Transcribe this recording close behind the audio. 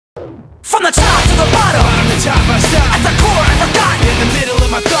From the top to the bottom, the top I stop. at the core I forgot. In the middle of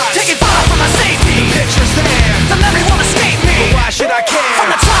my thoughts, Taking far from my safety. the picture's there, The memory won't escape me. but why should I care?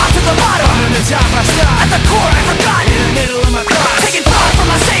 From the top to the bottom, the top I stop. at the core I forgot. In the middle of my thoughts, Taking far from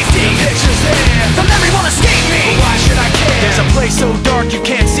my safety. the picture's there, The memory won't escape me. but why should I care? There's a place so dark you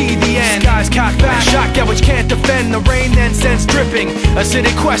can't see the end. Skies cocked back, shock at which can't defend. The rain then sends dripping,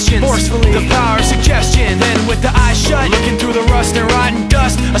 acidic questions, forcefully, the power of suggestion. Then with the eyes shut, looking through the rust and rotten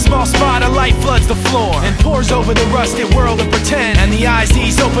dust, a small spot of light floods the floor and pours over the rusted world of pretend. And the eyes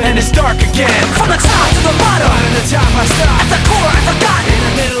ease open and it's dark again. From the top to the bottom, the top I stop. at the core I forgot. In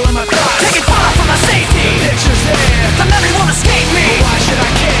the middle of my thoughts, Taking far from my safety. the picture's there, The memory won't escape me. but why should I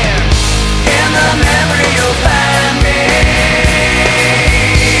care? In the memory you'll find me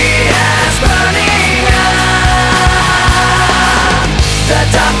as burning up. The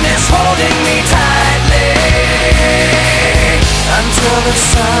darkness holding me tightly until the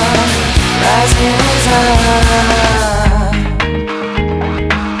sun rises up.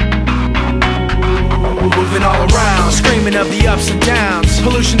 Moving all around, screaming of the ups and downs.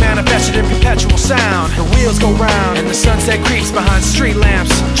 Pollution manifested in perpetual sound. The wheels go round and the sunset creeps behind street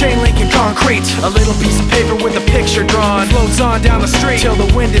lamps. Chain link and concrete, a little piece of paper with a picture drawn, floats on down the street till the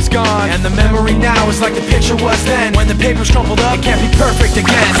wind is gone. And the memory now is like the picture was then. When the paper's crumpled up, it can't be perfect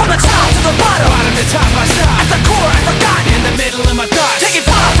again. From the top to the bottom, to top I stop. at the core I forgot. In the middle of my thoughts, Taking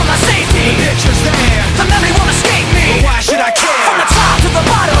far from my safety. the picture's there, The memory won't escape but me. why should I care? From the top to the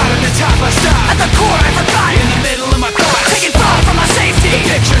bottom, to top I stop. at the core I forgot. In the middle of my thoughts, Taking far from my safety. the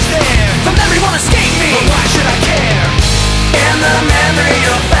picture's there, The memory won't escape me. but why should I care? In the memory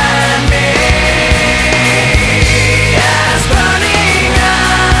you'll find me as burning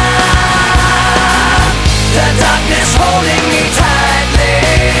up. The darkness holding me tightly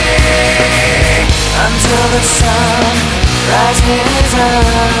until the sun rises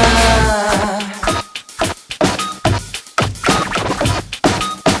up.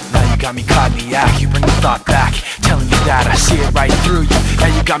 Now you got me caught in the act, you bring the thought back, telling you that I see it right through you. Now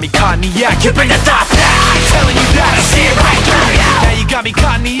you got me caught in the act, you bring the thought back, telling you that I see it right through you. Now you got me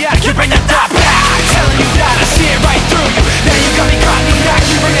caught in the act, you bring the thought back, telling you that I see it right through you. Now you got me caught in the act,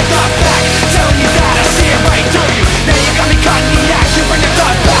 you bring the thought back, telling you that I see it right through you. Now you got me caught in the act, you bring the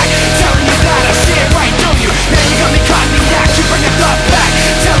thought back, telling you that I see it right through you. Now you got me caught in the act, you bring the thought back,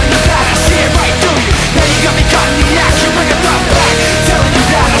 telling you that I see it right through you. Now you got me caught in the act, you bring the thought back, telling you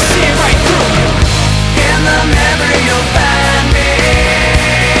that I see it right through you. In the memory you'll find me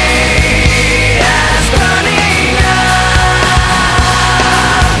as burning up.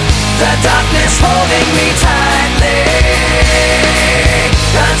 The darkness holding me tightly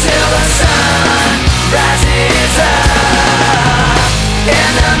until the sun rises up. In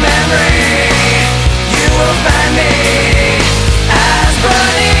the memory you will find me as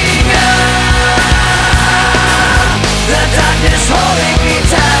burning up. The darkness holding me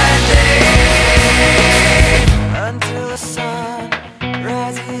tightly until the sun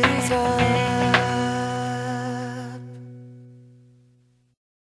rises up.